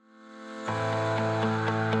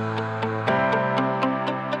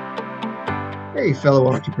Hey,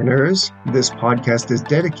 fellow entrepreneurs. This podcast is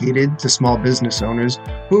dedicated to small business owners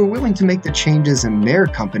who are willing to make the changes in their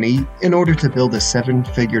company in order to build a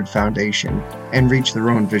seven-figured foundation and reach their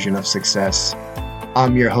own vision of success.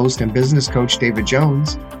 I'm your host and business coach, David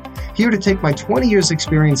Jones, here to take my 20 years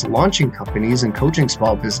experience launching companies and coaching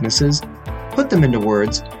small businesses, put them into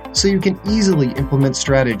words so you can easily implement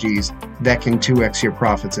strategies that can 2x your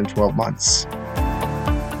profits in 12 months.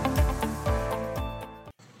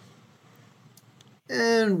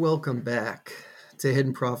 And welcome back to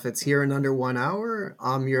Hidden Profits here in under 1 hour.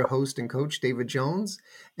 I'm your host and coach, David Jones,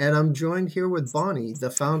 and I'm joined here with Bonnie, the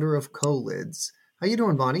founder of GoLIdz. How you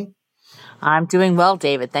doing, Bonnie? I'm doing well,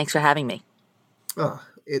 David. Thanks for having me.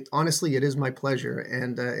 Honestly, it is my pleasure,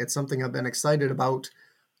 and it's something I've been excited about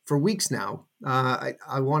for weeks now.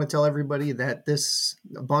 I want to tell everybody that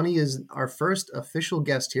Bonnie is our first official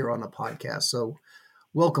guest here on the podcast. So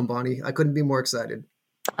welcome, Bonnie. I couldn't be more excited.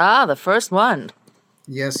 The first one.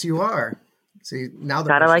 Yes, you are. See, now the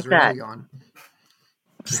Gotta like pressure's that. really on.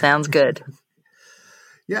 Sounds good.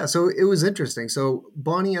 Yeah, so it was interesting. So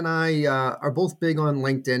Bonnie and I are both big on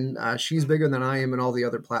LinkedIn. She's bigger than I am in all the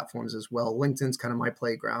other platforms as well. LinkedIn's kind of my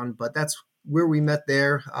playground, but that's where we met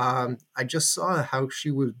there. I just saw how she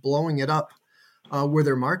was blowing it up with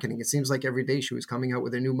her marketing. It seems like every day she was coming out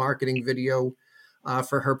with a new marketing video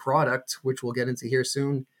for her product, which we'll get into here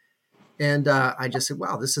soon. And I just said,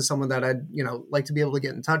 wow, this is someone that I'd like to be able to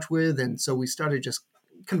get in touch with. And so we started just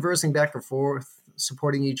conversing back and forth,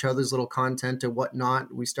 supporting each other's little content and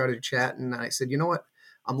whatnot. We started chatting. And I said, you know what?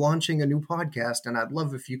 I'm launching a new podcast and I'd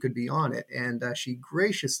love if you could be on it. And she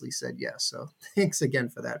graciously said yes. So thanks again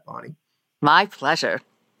for that, Bonnie. My pleasure.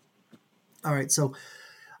 All right. So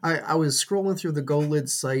I was scrolling through the GoLIdz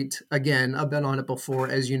site. Again, I've been on it before.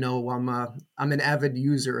 As you know, I'm an avid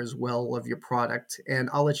user as well of your product. And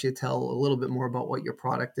I'll let you tell a little bit more about what your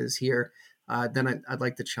product is here. Then I'd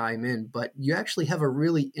like to chime in. But you actually have a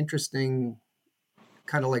really interesting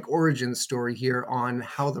kind of like origin story here on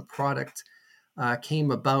how the product came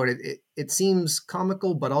about. It seems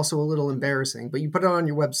comical, but also a little embarrassing. But you put it on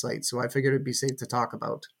your website, so I figured it'd be safe to talk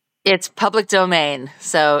about. It's public domain,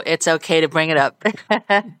 so it's okay to bring it up.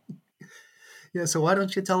 Yeah, so why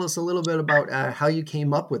don't you tell us a little bit about how you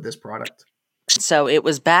came up with this product? So it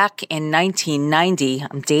was back in 1990.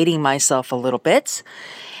 I'm dating myself a little bit.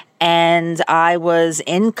 And I was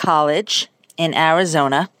in college in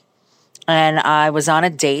Arizona, and I was on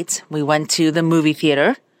a date. We went to the movie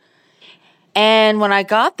theater. And when I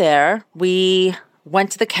got there, we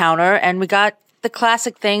went to the counter and we got the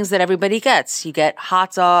classic things that everybody gets. You get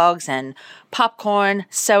hot dogs and popcorn,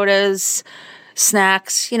 sodas,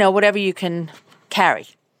 snacks, whatever you can carry.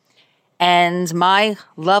 And my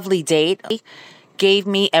lovely date gave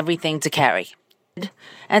me everything to carry.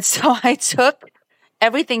 And so I took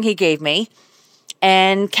everything he gave me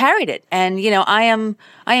and carried it. And, I am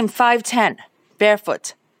 5'10",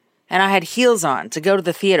 barefoot, and I had heels on to go to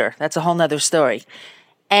the theater. That's a whole nother story.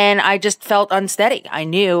 And I just felt unsteady. I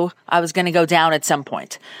knew I was going to go down at some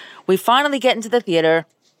point. We finally get into the theater.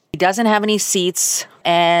 He doesn't have any seats.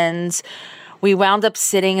 And we wound up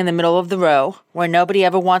sitting in the middle of the row where nobody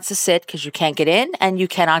ever wants to sit because you can't get in and you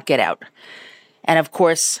cannot get out. And of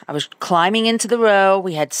course, I was climbing into the row.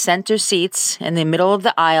 We had center seats in the middle of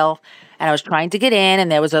the aisle. And I was trying to get in. And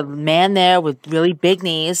there was a man there with really big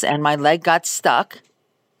knees. And my leg got stuck.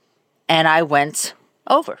 And I went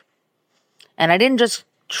over. And I didn't just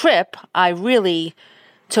trip, I really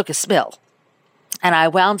took a spill. And I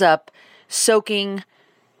wound up soaking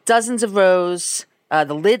dozens of rows.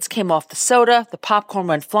 The lids came off the soda, the popcorn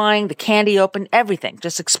went flying, the candy opened, everything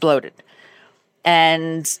just exploded.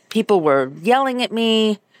 And people were yelling at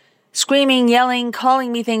me, screaming, yelling,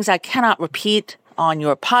 calling me things I cannot repeat on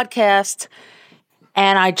your podcast.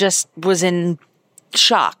 And I just was in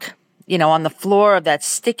shock, on the floor of that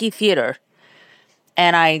sticky theater.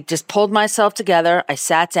 And I just pulled myself together. I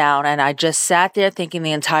sat down and I just sat there thinking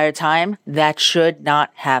the entire time, that should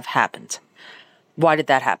not have happened. Why did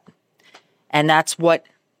that happen? And that's what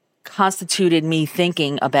constituted me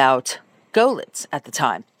thinking about GoLIdz at the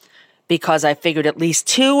time, because I figured at least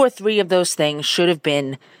 2 or 3 of those things should have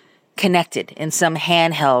been connected in some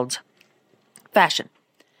handheld fashion.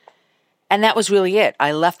 And that was really it.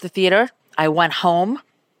 I left the theater. I went home.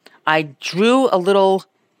 I drew a little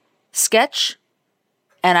sketch.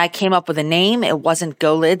 And I came up with a name. It wasn't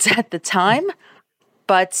GoLIdz at the time,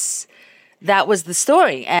 but that was the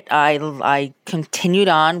story. And I continued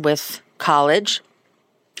on with college.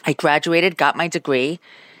 I graduated, got my degree,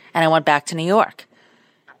 and I went back to New York.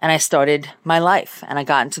 And I started my life, and I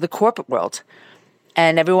got into the corporate world.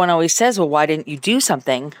 And everyone always says, well, why didn't you do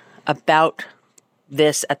something about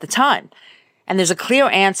this at the time? And there's a clear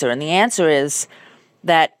answer. And the answer is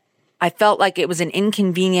that I felt like it was an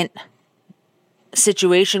inconvenient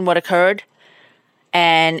situation what occurred.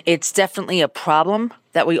 And it's definitely a problem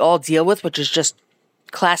that we all deal with, which is just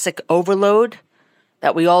classic overload,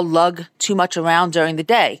 that we all lug too much around during the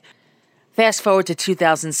day. Fast forward to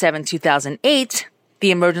 2007, 2008,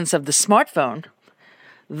 the emergence of the smartphone.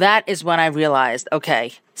 That is when I realized,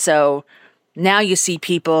 okay, so now you see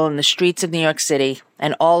people in the streets of New York City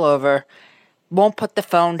and all over won't put the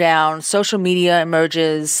phone down. Social media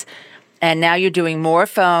emerges, and now you're doing more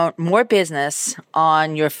business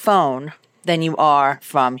on your phone than you are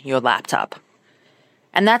from your laptop.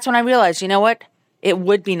 And that's when I realized, you know what? It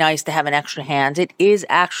would be nice to have an extra hand. It is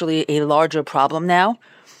actually a larger problem now.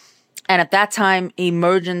 And at that time,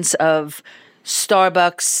 emergence of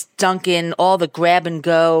Starbucks, Dunkin', all the grab and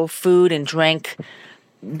go food and drink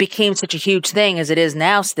became such a huge thing as it is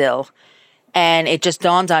now still. And it just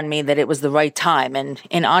dawned on me that it was the right time. And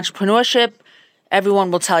in entrepreneurship,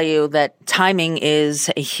 everyone will tell you that timing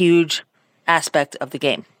is a huge aspect of the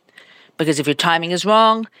game. Because if your timing is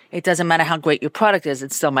wrong, it doesn't matter how great your product is,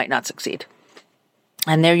 it still might not succeed.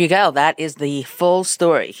 And there you go. That is the full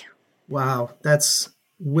story. Wow, that's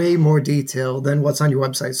way more detail than what's on your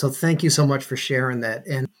website. So thank you so much for sharing that.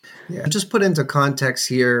 And just put into context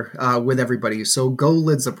here with everybody. So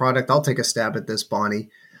GoLIdz, the product, I'll take a stab at this, Bonnie,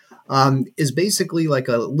 is basically like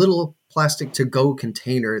a little plastic to-go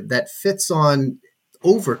container that fits on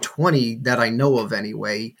over 20 that I know of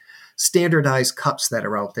anyway, standardized cups that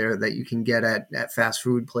are out there that you can get at fast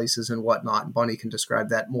food places and whatnot. And Bonnie can describe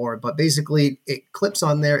that more. But basically, it clips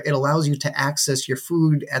on there. It allows you to access your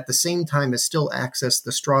food at the same time as still access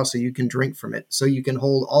the straw so you can drink from it. So you can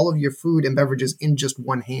hold all of your food and beverages in just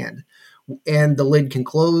one hand. And the lid can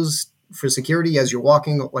close for security as you're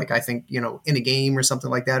walking, like I think, in a game or something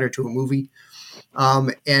like that, or to a movie.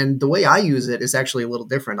 And the way I use it is actually a little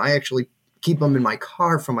different. I actually keep them in my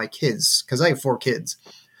car for my kids because I have 4 kids.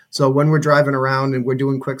 So when we're driving around and we're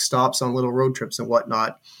doing quick stops on little road trips and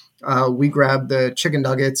whatnot, we grab the chicken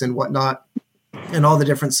nuggets and whatnot and all the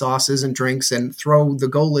different sauces and drinks and throw the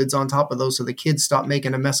GoLIdz on top of those so the kids stop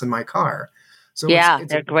making a mess in my car. So yeah,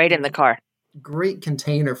 they're great in the car. Great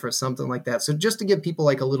container for something like that. So just to give people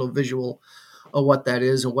like a little visual of what that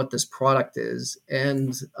is and what this product is.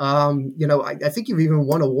 And, I think you've even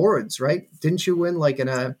won awards, right? Didn't you win like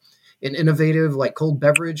an innovative like cold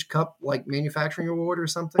beverage cup like manufacturing award or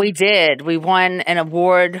something? We did. We won an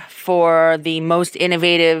award for the most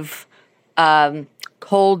innovative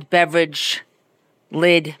cold beverage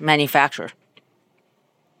lid manufacturer.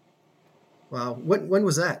 Wow. When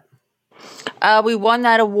was that? We won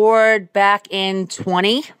that award back in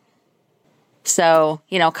 20. So,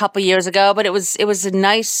 a couple years ago, but it was a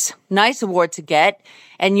nice award to get.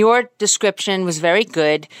 And your description was very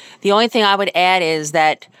good. The only thing I would add is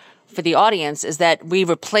that for the audience is that we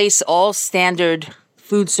replace all standard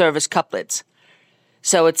food service cup lids.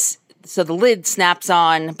 So the lid snaps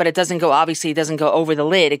on, but it doesn't go over the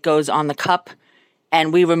lid. It goes on the cup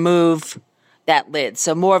and we remove that lid.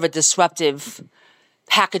 So more of a disruptive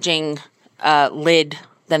packaging lid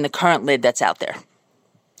than the current lid that's out there.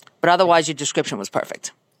 But otherwise, your description was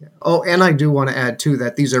perfect. Oh, and I do want to add, too,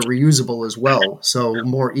 that these are reusable as well, so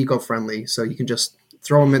more eco-friendly. So you can just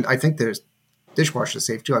throw them in. I think there's dishwasher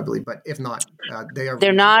safe, too, I believe. But if not, they are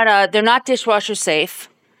reusable. They're not dishwasher safe,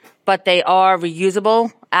 but they are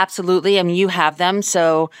reusable, absolutely. I mean, you have them,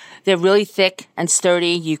 so they're really thick and sturdy.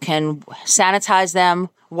 You can sanitize them,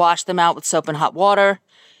 wash them out with soap and hot water,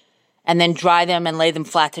 and then dry them and lay them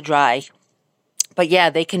flat to dry. But yeah,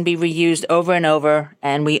 they can be reused over and over,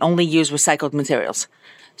 and we only use recycled materials.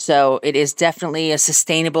 So it is definitely a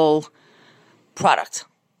sustainable product,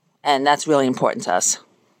 and that's really important to us.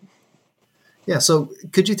 Yeah, so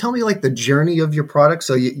could you tell me like the journey of your product?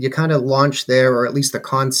 So you kind of launched there, or at least the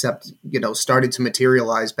concept, started to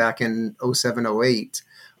materialize back in 07, 08.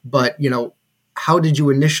 But, how did you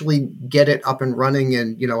initially get it up and running?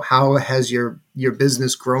 And, how has your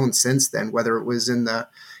business grown since then, whether it was in the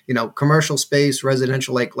commercial space,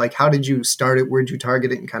 residential, like how did you start it? Where'd you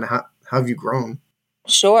target it, and kind of how have you grown?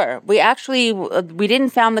 Sure. We didn't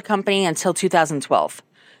found the company until 2012.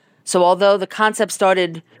 So although the concept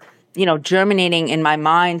started, germinating in my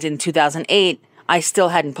mind in 2008, I still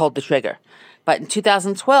hadn't pulled the trigger. But in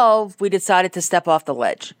 2012, we decided to step off the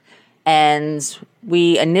ledge. And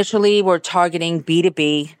we initially were targeting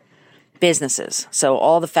B2B businesses. So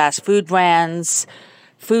all the fast food brands,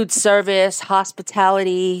 food service,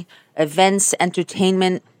 hospitality, events,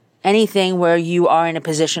 entertainment, anything where you are in a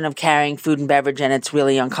position of carrying food and beverage and it's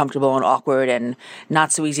really uncomfortable and awkward and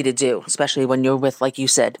not so easy to do, especially when you're with, like you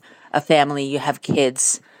said, a family, you have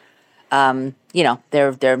kids.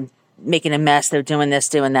 They're making a mess. They're doing this,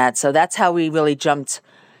 doing that. So that's how we really jumped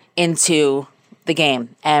into the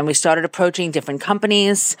game. And we started approaching different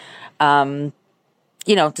companies, to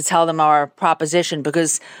tell them our proposition,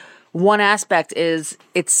 because one aspect is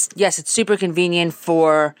it's super convenient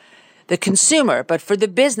for the consumer, but for the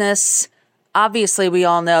business, obviously we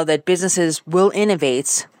all know that businesses will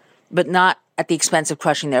innovate, but not at the expense of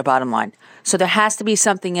crushing their bottom line. So there has to be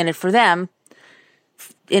something in it for them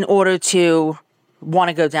in order to want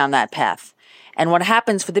to go down that path. And what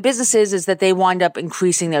happens for the businesses is that they wind up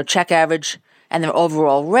increasing their check average and their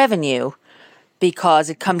overall revenue, because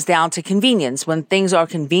it comes down to convenience. When things are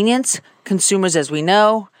convenient, consumers, as we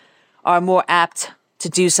know, are more apt to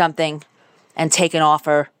do something and take an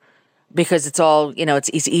offer because it's all,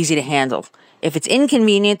 it's easy to handle. If it's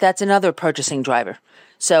inconvenient, that's another purchasing driver.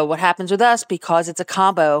 So what happens with us, because it's a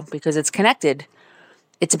combo, because it's connected,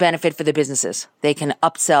 it's a benefit for the businesses. They can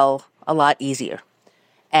upsell a lot easier.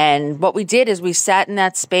 And what we did is we sat in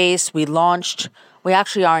that space.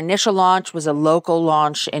 Our initial launch was a local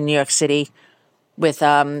launch in New York City with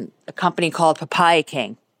a company called Papaya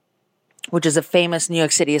King, which is a famous New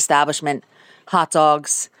York City establishment, hot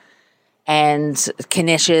dogs and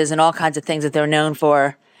knishes and all kinds of things that they're known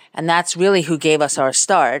for. And that's really who gave us our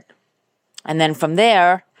start. And then from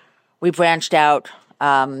there, we branched out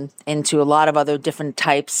into a lot of other different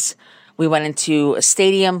types. We went into a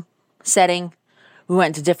stadium setting. We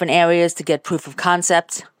went into different areas to get proof of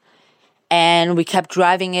concept. And we kept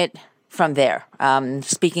driving it from there.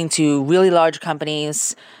 Speaking to really large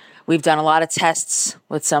companies. We've done a lot of tests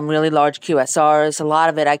with some really large QSRs. A lot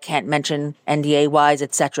of it I can't mention NDA-wise,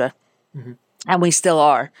 etc. Mm-hmm. And we still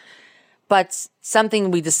are. But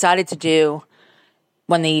something we decided to do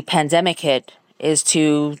when the pandemic hit is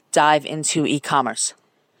to dive into e-commerce.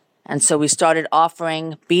 And so we started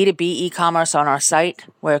offering B2B e-commerce on our site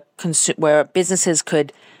where businesses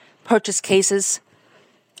could purchase cases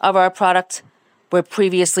of our product, where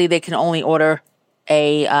previously they can only order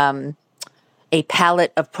a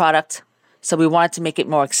pallet of product. So we wanted to make it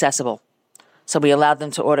more accessible. So we allowed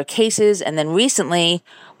them to order cases. And then recently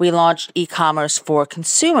we launched e-commerce for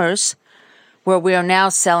consumers, where we are now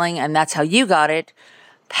selling, and that's how you got it,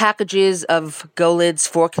 packages of GoLIdz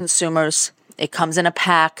for consumers. It comes in a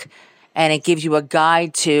pack and it gives you a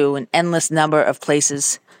guide to an endless number of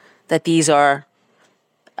places that these are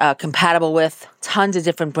compatible with. Tons of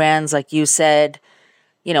different brands, like you said.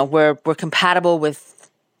 We're compatible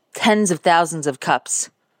with tens of thousands of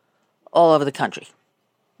cups all over the country.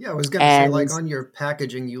 Yeah, I was going to say, like on your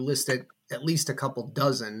packaging, you listed at least a couple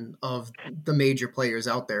dozen of the major players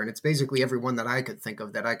out there, and it's basically everyone that I could think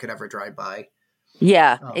of that I could ever drive by.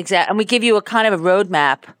 Yeah, exactly. And we give you a kind of a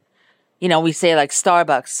roadmap. We say like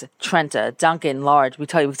Starbucks, Trenta, Dunkin', Large. We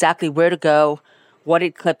tell you exactly where to go, what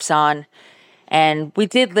it clips on. And we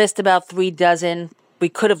did list about 3 dozen. We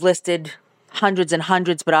could have listed hundreds and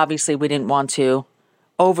hundreds, but obviously we didn't want to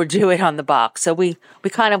overdo it on the box. So we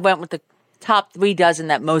kind of went with the top 3 dozen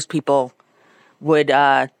that most people would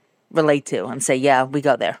relate to and say, yeah, we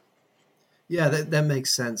go there. Yeah, that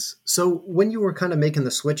makes sense. So when you were kind of making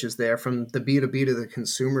the switches there from the B2B to the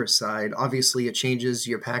consumer side, obviously it changes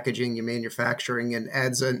your packaging, your manufacturing, and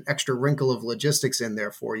adds an extra wrinkle of logistics in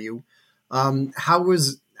there for you. How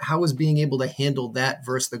was being able to handle that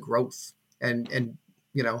versus the growth? And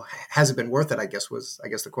has it been worth it, I guess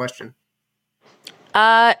the question.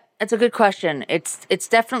 It's a good question. It's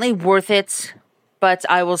definitely worth it, but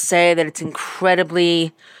I will say that it's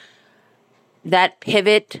incredibly, that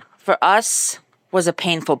pivot for us was a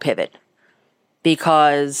painful pivot,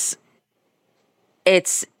 because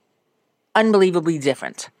it's unbelievably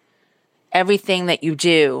different. Everything that you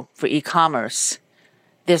do for e-commerce,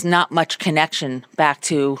 there's not much connection back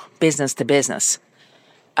to business.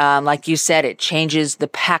 Like you said, it changes the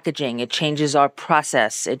packaging. It changes our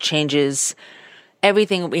process. It changes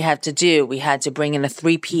everything that we had to do. We had to bring in a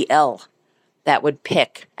 3PL that would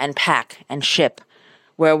pick and pack and ship,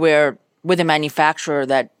 where we're with a manufacturer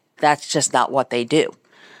that's just not what they do.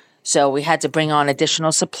 So we had to bring on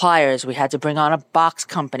additional suppliers. We had to bring on a box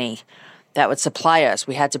company that would supply us.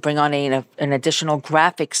 We had to bring on an additional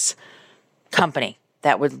graphics company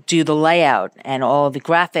that would do the layout and all the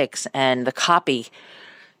graphics and the copy.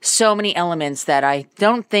 So many elements that I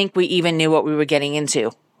don't think we even knew what we were getting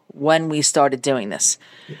into when we started doing this.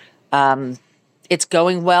 It's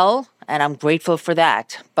going well, and I'm grateful for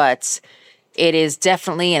that. But it is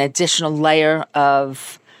definitely an additional layer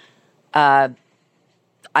of, I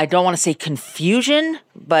don't want to say confusion,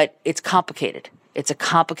 but it's complicated. It's a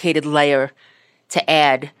complicated layer to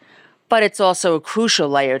add, but it's also a crucial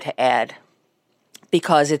layer to add,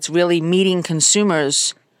 because it's really meeting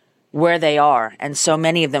consumers where they are. And so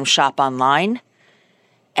many of them shop online.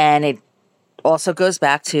 And it also goes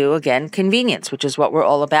back to, again, convenience, which is what we're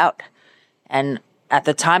all about. And at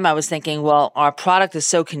the time I was thinking, well, our product is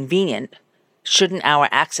so convenient. Shouldn't our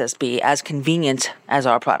access be as convenient as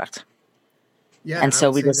our product? Yeah, And and I so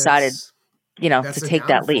would we say decided, to that's a take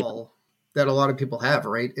that leap. downfall that a lot of people have,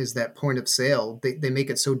 right? Is that point of sale. They make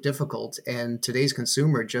it so difficult, and today's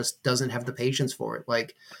consumer just doesn't have the patience for it.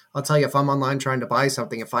 Like, I'll tell you, if I'm online trying to buy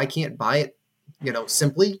something, if I can't buy it,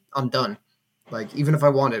 simply, I'm done. Like, even if I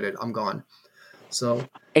wanted it, I'm gone. So,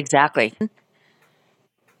 Exactly.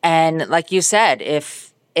 And like you said,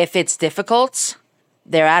 if it's difficult,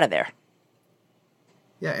 they're out of there.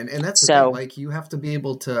 yeah, and that's the thing. So Like, you have to be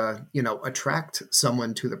able to, attract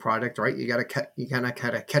someone to the product, right? You gotta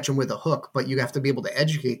kind of catch them with a hook, but you have to be able to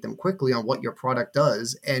educate them quickly on what your product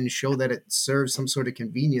does and show that it serves some sort of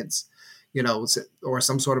convenience, or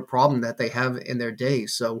some sort of problem that they have in their day.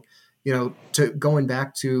 So, to going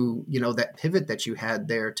back to, that pivot that you had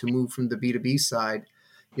there to move from the B2B side,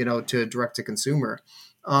 to direct to consumer,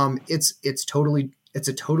 it's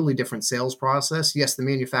a totally different sales process. Yes, the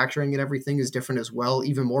manufacturing and everything is different as well,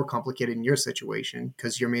 even more complicated in your situation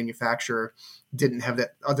because your manufacturer didn't have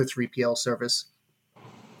that other 3PL service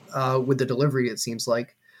with the delivery, it seems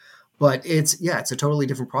like. But it's a totally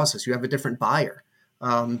different process. You have a different buyer.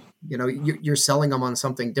 You're selling them on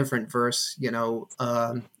something different versus,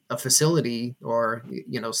 a facility or,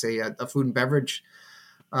 say a food and beverage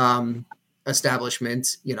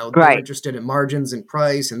establishments. They're right, interested in margins and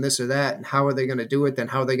price and this or that, and how are they going to do it? Then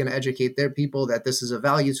how are they going to educate their people that this is a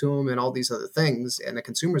value to them and all these other things? And the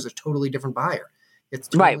consumer is a totally different buyer. It's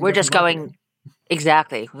right. totally We're different just going marketing.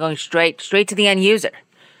 exactly. We're going straight to the end user.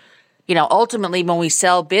 Ultimately, when we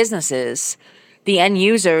sell businesses, the end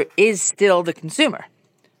user is still the consumer,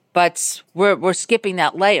 but we're skipping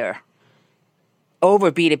that layer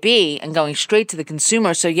over B2B and going straight to the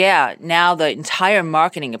consumer. So yeah, now the entire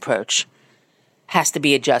marketing approach has to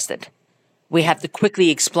be adjusted. We have to quickly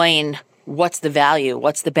explain what's the value,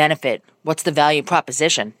 what's the benefit, what's the value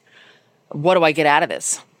proposition. What do I get out of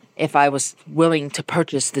this if I was willing to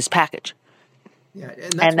purchase this package? Yeah, and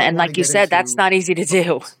that's And where I and want to like you get said, that's into. not easy to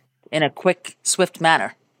Oh, do in a quick, swift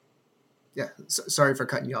manner. yeah, sorry for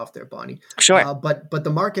cutting you off there, Bonnie. Sure. But the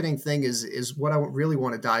marketing thing is what I really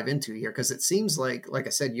want to dive into here because it seems like I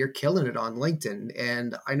said, you're killing it on LinkedIn,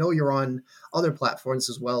 and I know you're on other platforms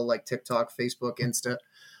as well, like TikTok, Facebook, Insta,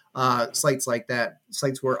 sites like that,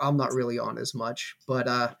 sites where I'm not really on as much.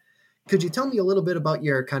 But could you tell me a little bit about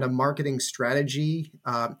your kind of marketing strategy?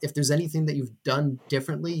 If there's anything that you've done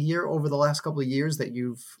differently here over the last couple of years that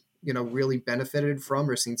you've really benefited from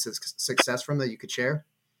or seen success from that you could share?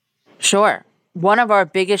 Sure. One of our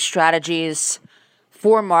biggest strategies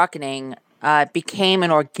for marketing became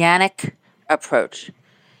an organic approach.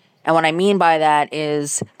 And what I mean by that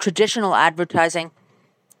is traditional advertising,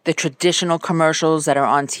 the traditional commercials that are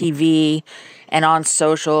on TV and on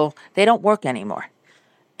social, they don't work anymore.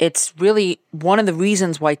 It's really one of the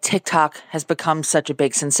reasons why TikTok has become such a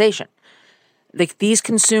big sensation. Like these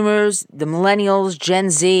consumers, the millennials, Gen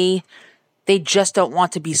Z, they just don't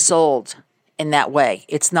want to be sold in that way.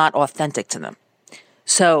 It's not authentic to them.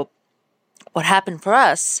 So what happened for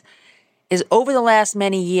us is over the last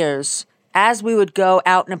many years, as we would go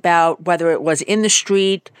out and about, whether it was in the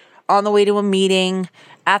street, on the way to a meeting,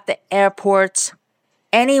 at the airport,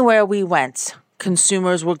 anywhere we went,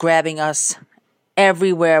 consumers were grabbing us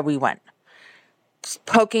everywhere we went,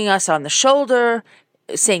 poking us on the shoulder,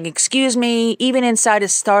 saying, excuse me, even inside a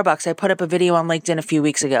Starbucks. I put up a video on LinkedIn a few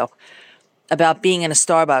weeks ago about being in a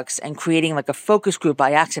Starbucks and creating like a focus group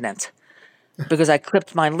by accident because I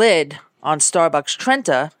clipped my lid on Starbucks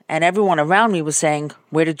Trenta and everyone around me was saying,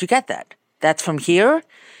 where did you get that? That's from here?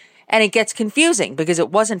 And it gets confusing because it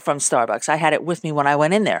wasn't from Starbucks. I had it with me when I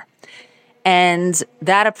went in there. And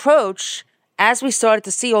that approach, as we started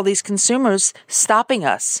to see all these consumers stopping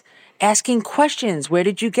us, asking questions, where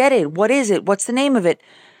did you get it? What is it? What's the name of it?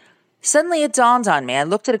 Suddenly it dawned on me. I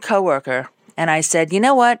looked at a coworker and I said, you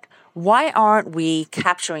know what? Why aren't we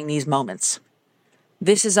capturing these moments?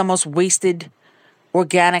 This is almost wasted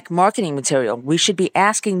organic marketing material. We should be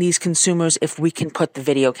asking these consumers if we can put the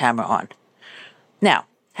video camera on. Now,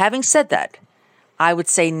 having said that, I would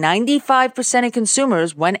say 95% of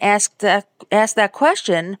consumers, when asked that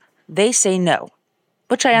question, they say no,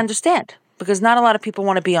 which I understand because not a lot of people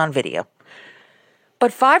want to be on video.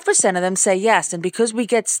 But 5% of them say yes, and because we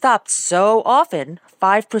get stopped so often,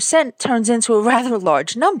 5% turns into a rather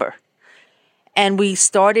large number. And we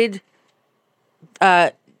started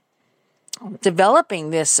developing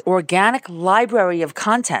this organic library of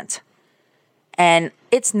content. And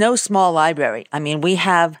it's no small library. I mean, we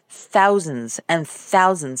have thousands and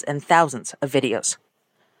thousands and thousands of videos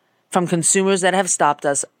from consumers that have stopped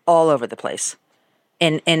us all over the place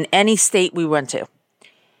in any state we went to.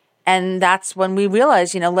 And that's when we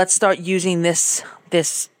realized, let's start using this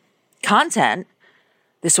content,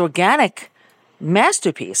 this organic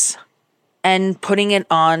masterpiece, and putting it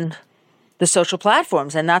on the social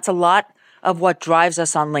platforms. And that's a lot of what drives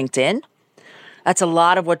us on LinkedIn. That's a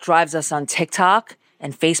lot of what drives us on TikTok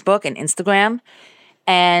and Facebook and Instagram.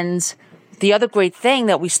 And the other great thing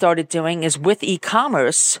that we started doing is with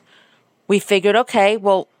e-commerce, we figured, okay,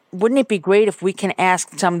 well, wouldn't it be great if we can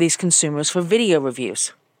ask some of these consumers for video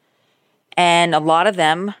reviews? And a lot of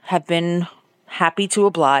them have been happy to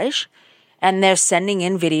oblige, and they're sending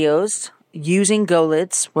in videos using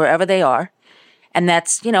GoLIdz wherever they are. And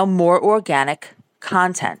that's, more organic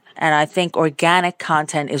content. And I think organic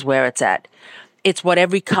content is where it's at. It's what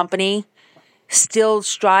every company still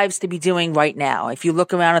strives to be doing right now. If you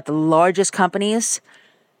look around at the largest companies,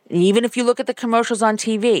 even if you look at the commercials on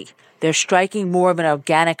TV, they're striking more of an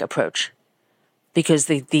organic approach because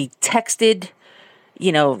the texted,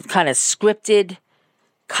 kind of scripted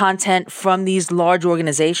content from these large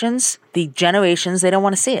organizations, the generations, they don't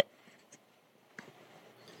want to see it.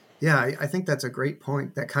 Yeah, I think that's a great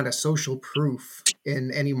point, that kind of social proof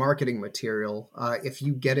in any marketing material, if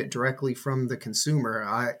you get it directly from the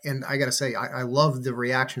consumer. And I got to say, I love the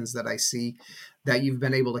reactions that I see that you've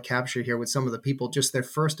been able to capture here with some of the people, just their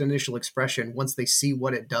first initial expression once they see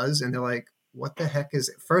what it does. And they're like, what the heck is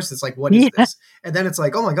it? First, it's like, what is this? And then it's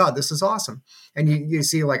like, oh my God, this is awesome. And you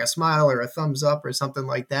see like a smile or a thumbs up or something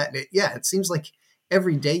like that. And it seems like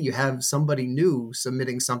every day you have somebody new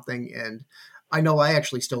submitting something. And I know I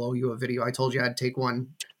actually still owe you a video. I told you I'd take one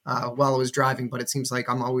while I was driving, but it seems like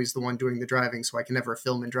I'm always the one doing the driving, so I can never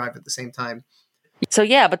film and drive at the same time. So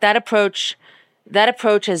yeah, but that approach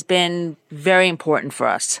has been very important for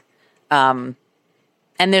us. And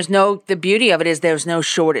the beauty of it is there's no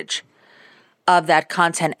shortage of that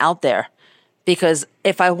content out there, because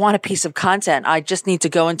if I want a piece of content, I just need to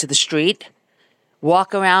go into the street,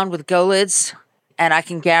 walk around with GoLIdz, and I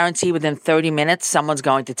can guarantee within 30 minutes, someone's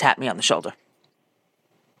going to tap me on the shoulder.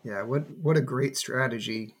 Yeah, what a great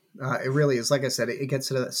strategy. It really is. Like I said, it gets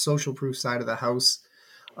to the social proof side of the house.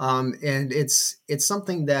 And it's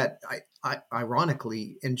something that I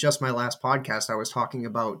ironically, in just my last podcast, I was talking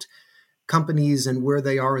about companies and where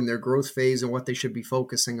they are in their growth phase and what they should be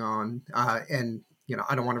focusing on. And,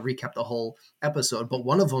 I don't want to recap the whole episode, but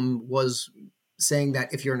one of them was saying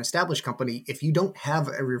that if you're an established company, if you don't have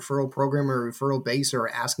a referral program or a referral base or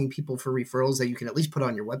asking people for referrals that you can at least put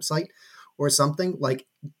on your website or something, like,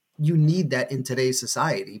 you need that in today's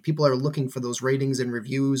society. People are looking for those ratings and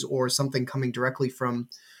reviews or something coming directly from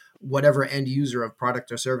whatever end user of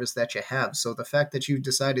product or service that you have. So the fact that you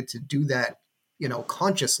decided to do that,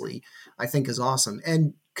 consciously, I think is awesome.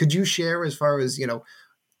 And could you share as far as,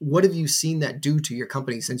 what have you seen that do to your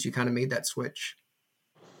company since you kind of made that switch?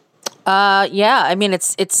 Yeah, I mean,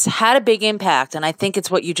 it's had a big impact. And I think it's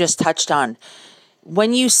what you just touched on.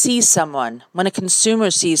 When you see someone, when a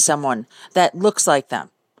consumer sees someone that looks like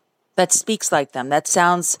them, that speaks like them, that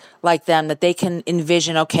sounds like them, that they can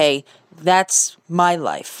envision, okay, that's my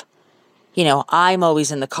life. I'm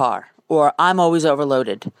always in the car or I'm always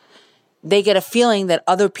overloaded. They get a feeling that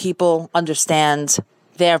other people understand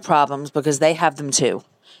their problems because they have them too.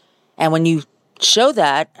 And when you show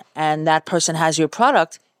that and that person has your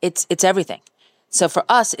product, it's everything. So for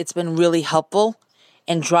us, it's been really helpful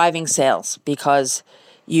in driving sales because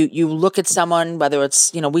you look at someone, whether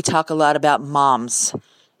it's, we talk a lot about moms,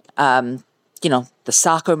 the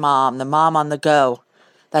soccer mom, the mom on the go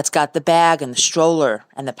that's got the bag and the stroller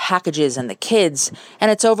and the packages and the kids, and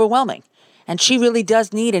it's overwhelming. And she really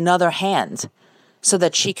does need another hand so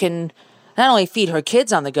that she can not only feed her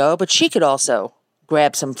kids on the go, but she could also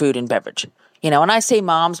grab some food and beverage. And I say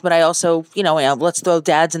moms, but I also, let's throw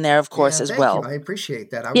dads in there, of course, as well. I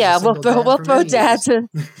appreciate that. We'll throw dads in.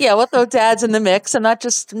 Yeah, we'll throw dads in the mix, and not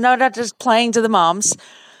just playing to the moms.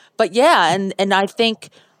 But yeah, and I think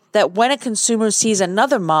that when a consumer sees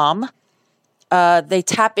another mom, they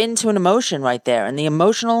tap into an emotion right there, and the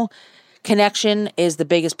emotional connection is the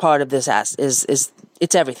biggest part of this.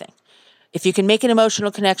 It's everything. If you can make an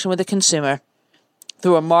emotional connection with a consumer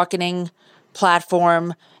through a marketing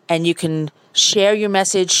platform, and you can share your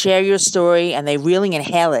message, share your story, and they really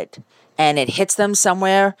inhale it, and it hits them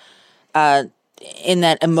somewhere in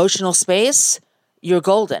that emotional space, you're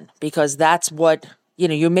golden, because that's what,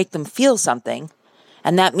 you make them feel something,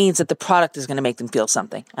 and that means that the product is going to make them feel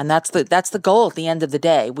something. And that's the goal at the end of the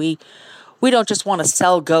day. We don't just want to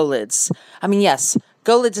sell GoLIdz. I mean, yes,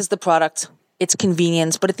 GoLIdz is the product. it's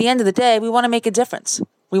convenience, but at the end of the day, we want to make a difference.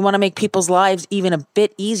 We want to make people's lives even a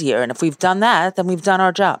bit easier. And if we've done that, then we've done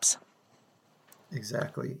our jobs.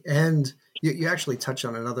 Exactly. And you actually touch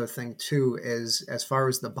on another thing too, is as far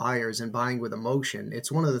as the buyers and buying with emotion.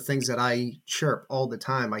 It's one of the things that I chirp all the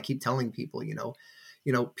time. I keep telling people,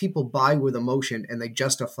 people buy with emotion and they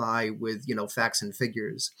justify with, facts and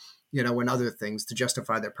figures, and other things to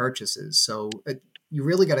justify their purchases. So you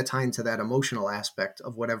really got to tie into that emotional aspect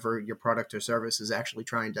of whatever your product or service is actually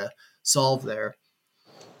trying to solve there.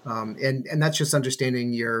 And that's just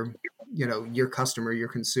understanding your customer, your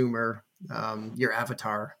consumer, your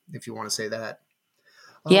avatar, if you want to say that.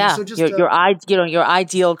 Yeah. So just, your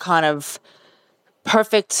ideal kind of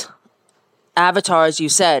perfect avatar, as you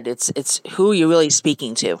said, it's who you're really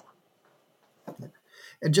speaking to.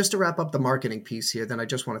 And just to wrap up the marketing piece here, then I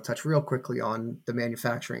just want to touch real quickly on the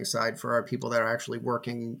manufacturing side for our people that are actually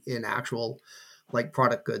working in actual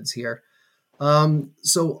product goods here.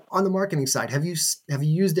 So on the marketing side, have you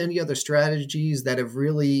used any other strategies that have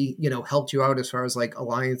really, helped you out as far as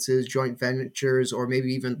alliances, joint ventures, or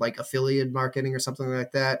maybe even affiliate marketing or something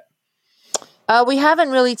like that? We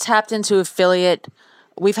haven't really tapped into affiliate.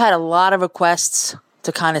 We've had a lot of requests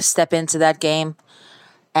to kind of step into that game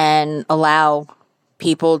and allow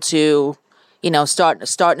people to, start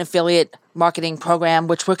an affiliate marketing program,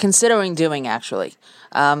 which we're considering doing actually.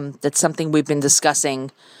 That's something we've been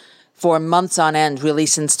discussing for months on end, really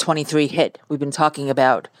since 23 hit. We've been talking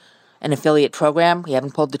about an affiliate program. We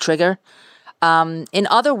haven't pulled the trigger. In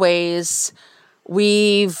other ways,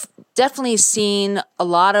 we've definitely seen a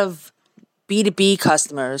lot of B2B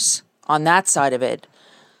customers on that side of it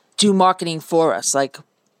do marketing for us.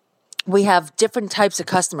 We have different types of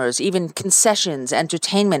customers, even concessions,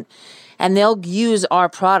 entertainment, and they'll use our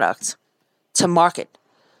product to market.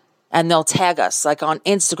 And they'll tag us on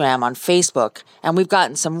Instagram, on Facebook. And we've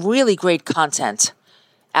gotten some really great content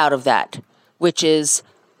out of that, which is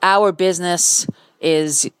our business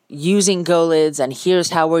is using GoLIdz, and here's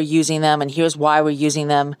how we're using them, and here's why we're using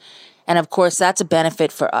them. And of course, that's a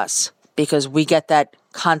benefit for us because we get that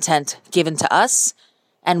content given to us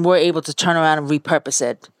and we're able to turn around and repurpose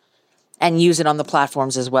it and use it on the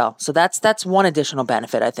platforms as well. So that's one additional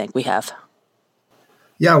benefit I think we have.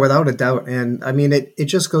 Yeah, without a doubt. And I mean, it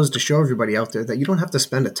just goes to show everybody out there that you don't have to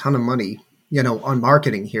spend a ton of money, on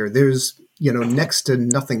marketing here. There's, next to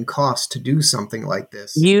nothing cost to do something like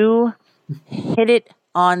this. You hit it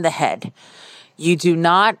on the head. You do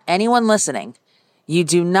not, anyone listening, you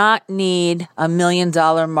do not need $1 million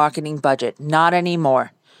marketing budget. Not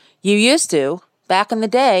anymore. You used to, back in the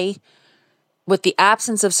day, with the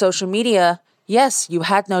absence of social media, yes, you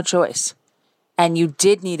had no choice. And you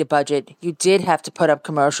did need a budget. You did have to put up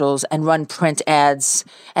commercials and run print ads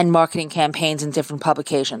and marketing campaigns in different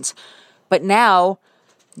publications. But now,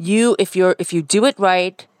 if you do it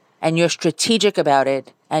right and you're strategic about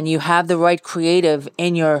it and you have the right creative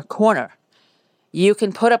in your corner, you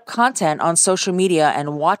can put up content on social media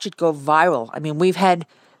and watch it go viral. I mean, we've had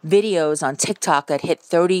videos on TikTok that hit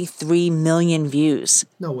 33 million views.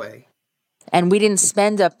 No way. And we didn't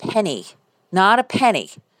spend a penny, not a penny,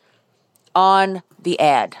 on the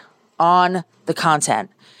ad, on the content.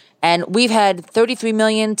 And we've had 33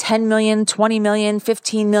 million, 10 million, 20 million,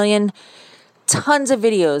 15 million, tons of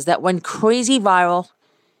videos that went crazy viral.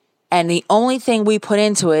 And the only thing we put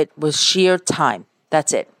into it was sheer time.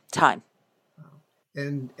 That's it, time.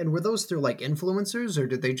 And were those through influencers or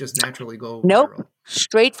did they just naturally go Nope, viral?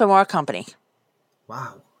 Straight from our company.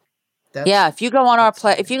 Wow. Yeah, if you go on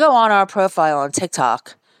our profile on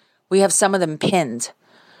TikTok, we have some of them pinned.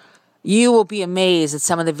 You will be amazed at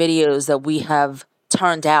some of the videos that we have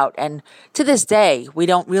turned out. And to this day, we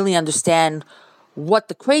don't really understand what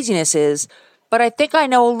the craziness is, but I think I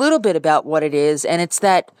know a little bit about what it is. And it's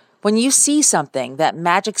that when you see something, that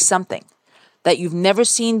magic something that you've never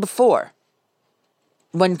seen before,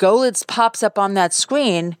 when GoLIdz pops up on that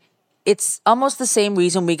screen, it's almost the same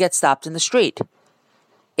reason we get stopped in the street.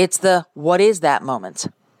 It's the what is that moment?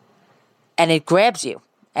 And it grabs you.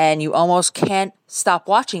 And you almost can't stop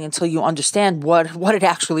watching until you understand what it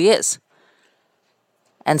actually is.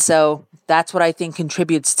 And so that's what I think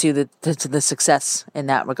contributes to the success in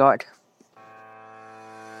that regard.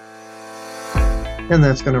 And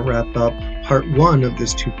that's going to wrap up part 1 of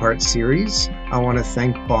this 2-part series. I want to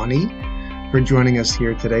thank Bonnie for joining us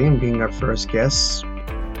here today and being our first guest.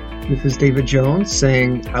 This is David Jones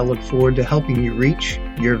saying, I look forward to helping you reach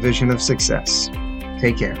your vision of success.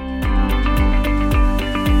 Take care.